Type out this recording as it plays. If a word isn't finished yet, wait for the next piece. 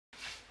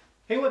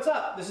Hey, what's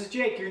up? This is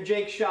Jake. You're in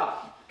Jake's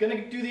shop.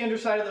 Gonna do the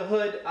underside of the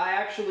hood. I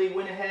actually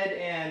went ahead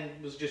and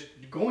was just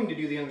going to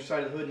do the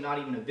underside of the hood, not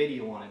even a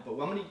video on it. But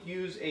I'm gonna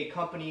use a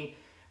company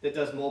that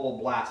does mobile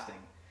blasting.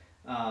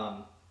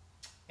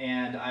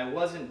 And I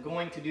wasn't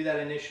going to do that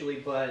initially,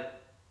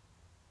 but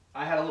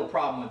I had a little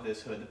problem with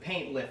this hood. The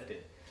paint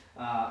lifted.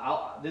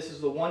 This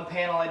is the one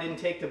panel I didn't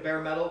take to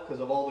bare metal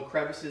because of all the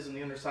crevices in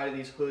the underside of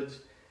these hoods.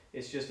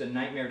 It's just a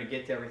nightmare to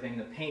get to everything.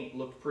 The paint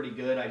looked pretty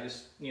good. I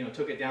just,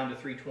 took it down to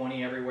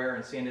 320 everywhere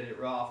and sanded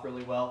it off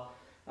really well.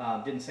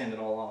 Didn't sand it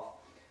all off.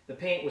 The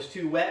paint was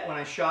too wet when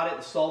I shot it.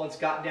 The solvents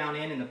got down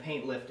in and the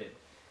paint lifted,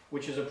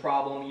 which is a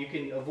problem. You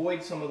can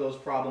avoid some of those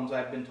problems,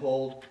 I've been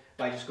told,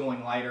 by just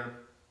going lighter,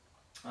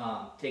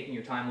 taking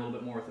your time a little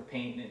bit more with the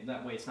paint, and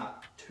that way it's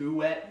not too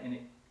wet and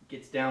it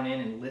gets down in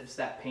and lifts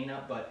that paint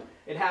up. But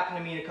it happened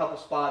to me in a couple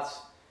spots.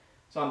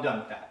 So I'm done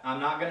with that. I'm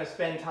not going to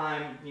spend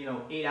time,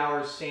 8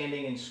 hours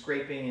sanding and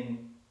scraping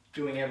and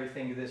doing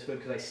everything to this hood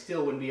because I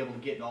still wouldn't be able to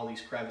get in all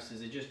these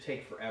crevices. It just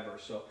takes forever.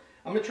 So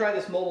I'm going to try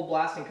this mobile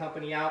blasting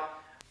company out.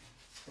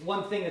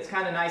 One thing that's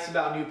kind of nice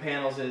about new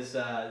panels is,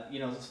 a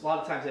lot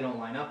of times they don't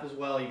line up as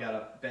well. You got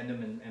to bend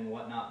them and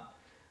whatnot.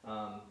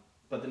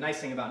 But the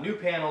nice thing about new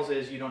panels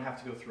is you don't have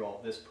to go through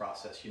all this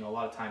process. A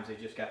lot of times they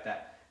just got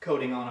that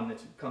coating on them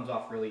that comes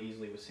off really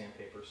easily with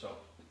sandpaper. So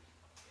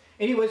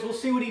anyways, we'll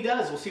see what he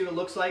does. We'll see what it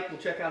looks like. We'll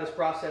check out his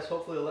process.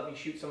 Hopefully he'll let me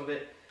shoot some of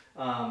it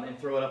and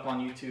throw it up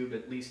on YouTube,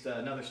 at least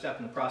another step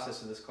in the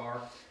process of this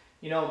car.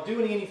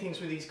 Doing anything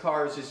with these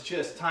cars is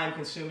just time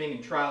consuming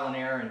and trial and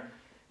error, and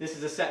this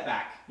is a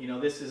setback.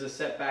 This is a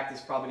setback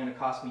that's probably going to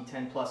cost me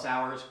 10 plus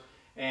hours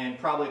and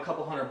probably a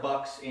couple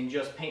 $100 in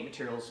just paint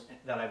materials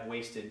that I've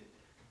wasted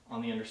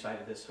on the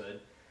underside of this hood.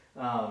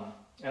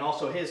 And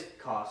also his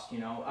cost, he's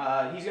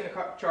going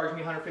to charge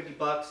me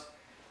 $150.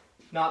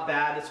 Not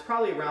bad. It's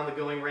probably around the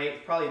going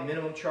rate. Probably a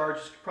minimum charge.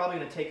 It's probably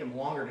going to take him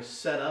longer to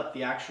set up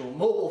the actual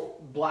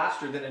mobile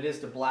blaster than it is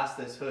to blast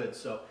this hood.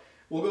 So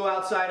we'll go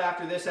outside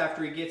after this,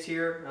 after he gets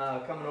here,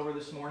 coming over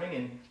this morning,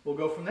 and we'll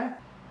go from there.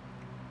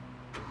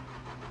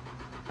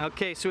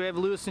 Okay, so we have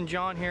Lewis and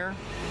John here.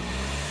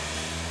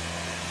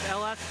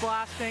 LS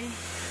blasting.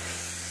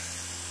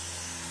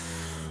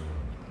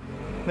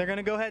 They're going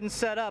to go ahead and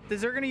set up.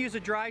 They're going to use a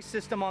dry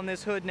system on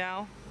this hood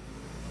now.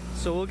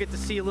 So we'll get to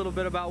see a little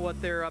bit about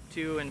what they're up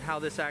to and how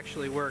this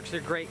actually works.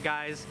 They're great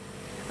guys.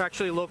 They're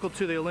actually local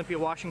to the Olympia,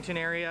 Washington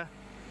area.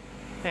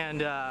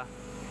 And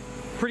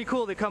pretty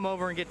cool they come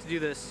over and get to do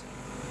this.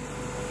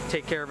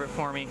 Take care of it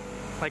for me.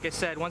 Like I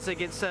said, once they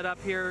get set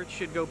up here, it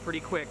should go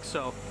pretty quick.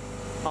 So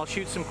I'll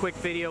shoot some quick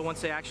video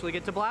once they actually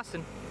get to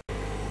blasting.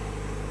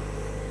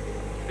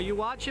 Are you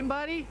watching,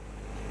 buddy?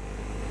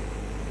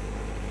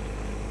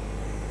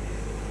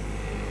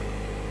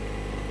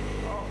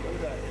 Oh, look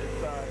at that.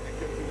 It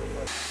could be the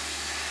first.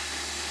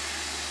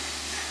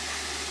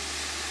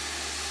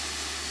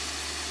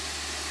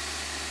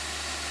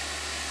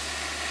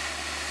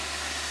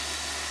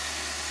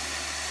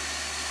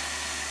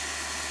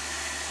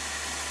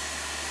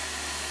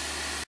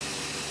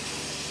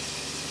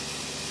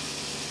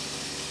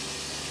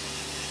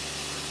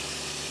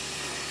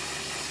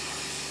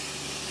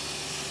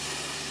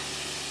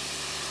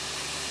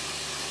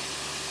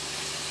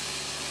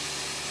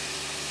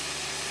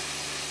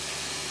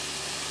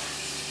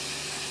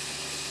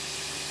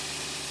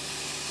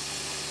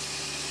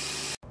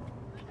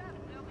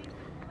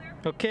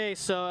 Okay,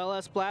 so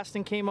LS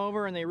Blasting came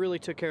over and they really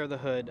took care of the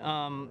hood.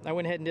 I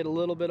went ahead and did a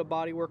little bit of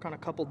body work on a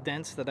couple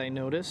dents that I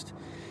noticed.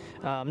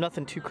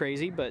 Nothing too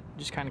crazy, but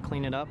just kind of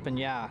clean it up, and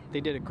yeah, they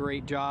did a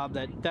great job.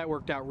 That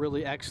worked out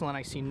really excellent.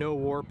 I see no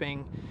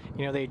warping.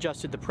 They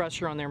adjusted the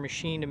pressure on their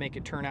machine to make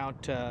it turn out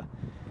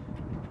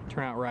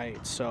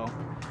right. So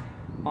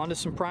on to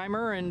some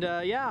primer, and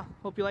yeah,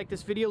 hope you like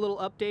this video. A little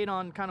update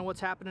on kind of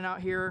what's happening out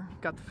here.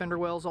 Got the fender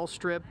wells all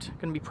stripped.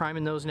 Gonna be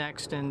priming those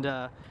next,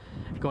 and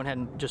going ahead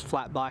and just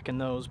flat blacking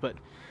those. But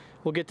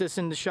we'll get this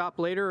in the shop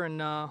later,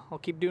 and I'll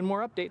keep doing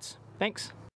more updates. Thanks.